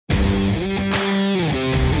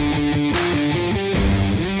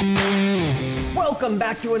Welcome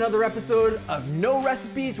back to another episode of No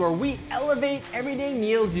Recipes, where we elevate everyday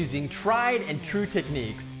meals using tried and true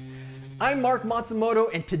techniques. I'm Mark Matsumoto,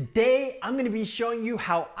 and today I'm going to be showing you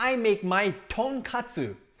how I make my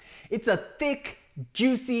tonkatsu. It's a thick,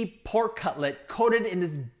 juicy pork cutlet coated in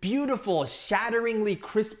this beautiful, shatteringly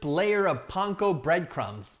crisp layer of panko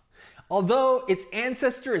breadcrumbs. Although its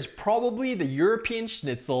ancestor is probably the European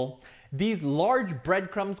schnitzel, these large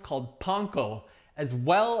breadcrumbs called panko, as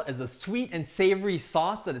well as a sweet and savory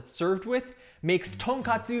sauce that it's served with, makes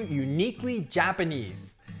tonkatsu uniquely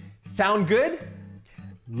Japanese. Sound good?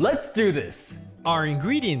 Let's do this! Our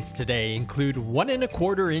ingredients today include 1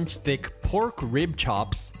 1/4 inch thick pork rib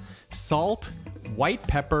chops, salt, white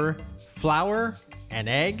pepper, flour, an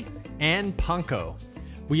egg, and panko.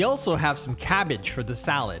 We also have some cabbage for the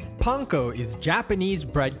salad. Panko is Japanese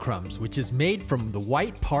breadcrumbs, which is made from the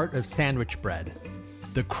white part of sandwich bread.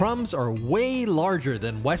 The crumbs are way larger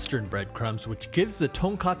than Western breadcrumbs, which gives the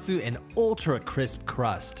tonkatsu an ultra crisp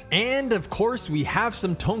crust. And of course, we have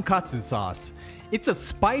some tonkatsu sauce. It's a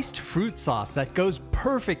spiced fruit sauce that goes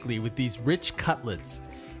perfectly with these rich cutlets.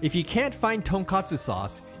 If you can't find tonkatsu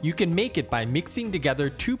sauce, you can make it by mixing together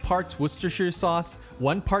 2 parts Worcestershire sauce,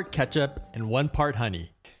 1 part ketchup, and 1 part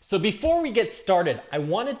honey. So before we get started, I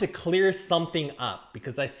wanted to clear something up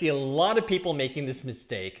because I see a lot of people making this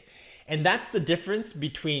mistake. And that's the difference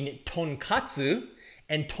between tonkatsu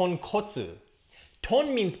and tonkotsu.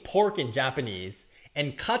 Ton means pork in Japanese,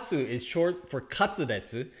 and katsu is short for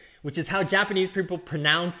katsuretsu, which is how Japanese people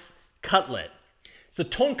pronounce cutlet. So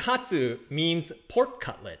tonkatsu means pork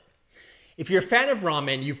cutlet. If you're a fan of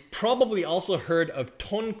ramen, you've probably also heard of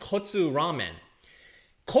tonkotsu ramen.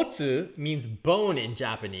 Kotsu means bone in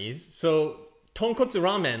Japanese, so tonkotsu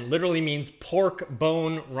ramen literally means pork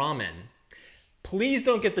bone ramen. Please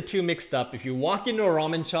don't get the two mixed up. If you walk into a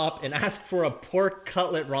ramen shop and ask for a pork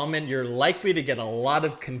cutlet ramen, you're likely to get a lot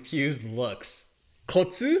of confused looks.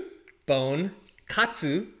 Kotsu, bone,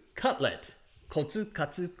 katsu, cutlet. Kotsu,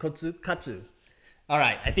 katsu, kotsu, katsu. All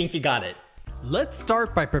right, I think you got it. Let's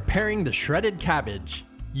start by preparing the shredded cabbage.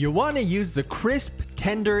 You want to use the crisp,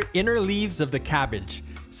 tender inner leaves of the cabbage,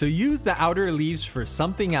 so use the outer leaves for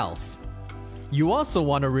something else. You also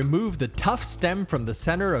want to remove the tough stem from the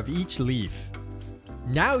center of each leaf.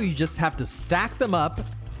 Now you just have to stack them up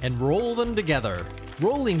and roll them together.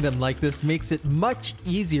 Rolling them like this makes it much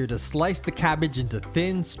easier to slice the cabbage into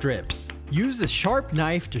thin strips. Use a sharp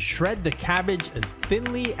knife to shred the cabbage as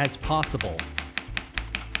thinly as possible.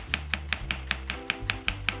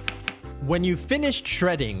 When you've finished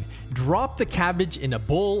shredding, drop the cabbage in a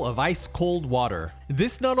bowl of ice-cold water.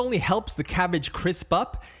 This not only helps the cabbage crisp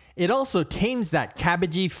up, it also tames that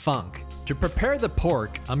cabbagey funk. To prepare the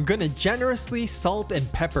pork, I'm gonna generously salt and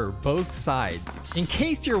pepper both sides. In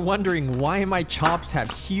case you're wondering why my chops have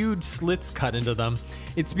huge slits cut into them,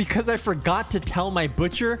 it's because I forgot to tell my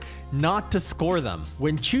butcher not to score them.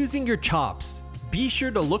 When choosing your chops, be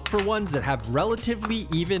sure to look for ones that have relatively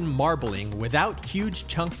even marbling without huge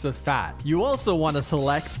chunks of fat. You also want to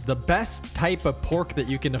select the best type of pork that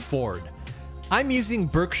you can afford. I'm using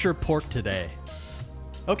Berkshire pork today.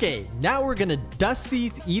 Okay, now we're gonna dust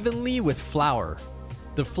these evenly with flour.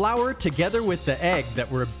 The flour, together with the egg that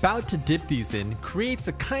we're about to dip these in, creates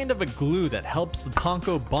a kind of a glue that helps the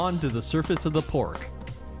panko bond to the surface of the pork.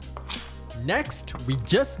 Next, we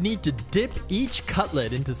just need to dip each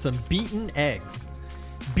cutlet into some beaten eggs.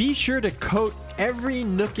 Be sure to coat every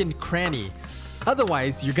nook and cranny,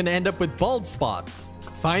 otherwise you're gonna end up with bald spots.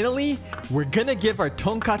 Finally, we're gonna give our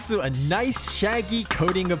tonkatsu a nice shaggy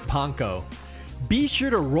coating of panko. Be sure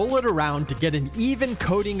to roll it around to get an even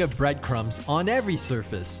coating of breadcrumbs on every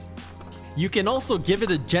surface. You can also give it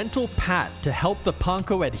a gentle pat to help the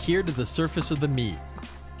panko adhere to the surface of the meat.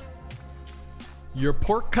 Your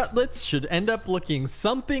pork cutlets should end up looking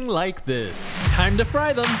something like this. Time to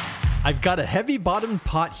fry them! I've got a heavy bottomed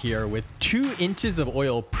pot here with 2 inches of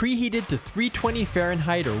oil preheated to 320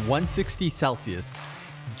 Fahrenheit or 160 Celsius.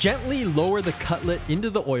 Gently lower the cutlet into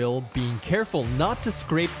the oil, being careful not to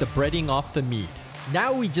scrape the breading off the meat.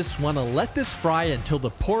 Now we just want to let this fry until the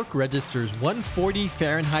pork registers 140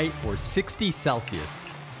 Fahrenheit or 60 Celsius.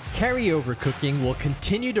 Carryover cooking will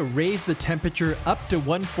continue to raise the temperature up to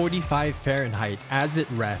 145 Fahrenheit as it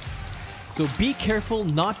rests, so be careful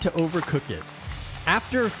not to overcook it.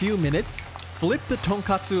 After a few minutes, flip the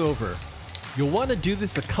tonkatsu over. You'll want to do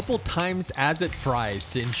this a couple times as it fries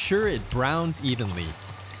to ensure it browns evenly.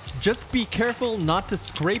 Just be careful not to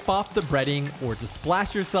scrape off the breading or to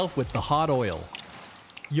splash yourself with the hot oil.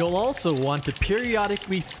 You'll also want to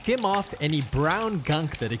periodically skim off any brown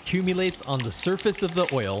gunk that accumulates on the surface of the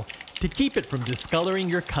oil to keep it from discoloring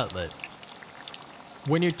your cutlet.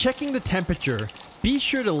 When you're checking the temperature, Be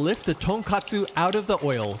sure to lift the tonkatsu out of the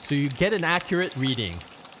oil so you get an accurate reading.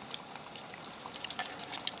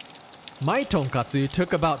 My tonkatsu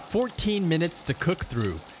took about 14 minutes to cook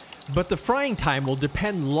through, but the frying time will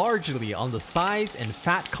depend largely on the size and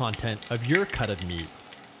fat content of your cut of meat.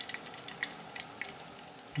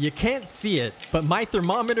 You can't see it, but my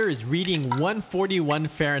thermometer is reading 141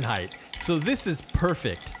 Fahrenheit, so this is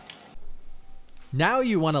perfect. Now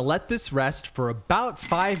you want to let this rest for about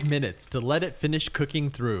 5 minutes to let it finish cooking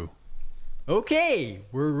through. Okay,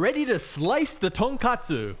 we're ready to slice the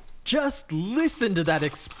tonkatsu. Just listen to that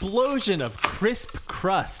explosion of crisp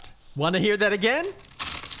crust. Want to hear that again?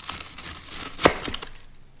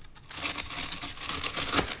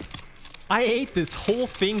 I ate this whole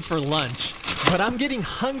thing for lunch, but I'm getting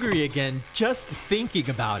hungry again just thinking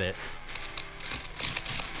about it.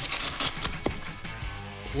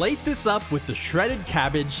 Plate this up with the shredded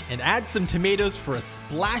cabbage and add some tomatoes for a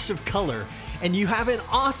splash of color, and you have an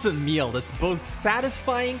awesome meal that's both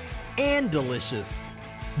satisfying and delicious.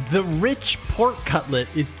 The rich pork cutlet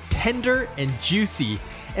is tender and juicy,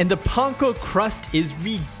 and the panko crust is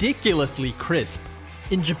ridiculously crisp.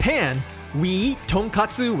 In Japan, we eat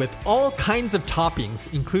tonkatsu with all kinds of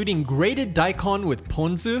toppings, including grated daikon with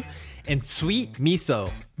ponzu and sweet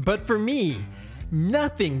miso. But for me,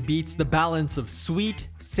 nothing beats the balance of sweet,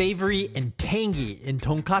 savory, and tangy in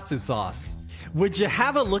tonkatsu sauce. Would you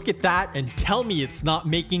have a look at that and tell me it's not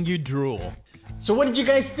making you drool? So what did you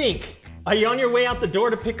guys think? Are you on your way out the door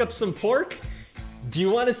to pick up some pork? Do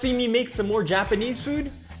you want to see me make some more Japanese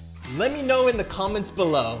food? Let me know in the comments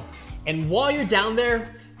below. And while you're down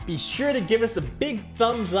there, be sure to give us a big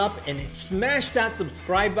thumbs up and smash that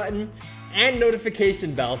subscribe button and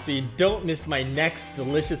notification bell so you don't miss my next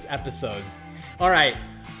delicious episode. Alright,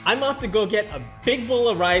 I'm off to go get a big bowl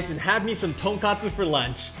of rice and have me some tonkatsu for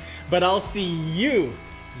lunch, but I'll see you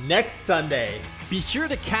next Sunday. Be sure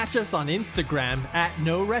to catch us on Instagram at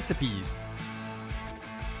No Recipes.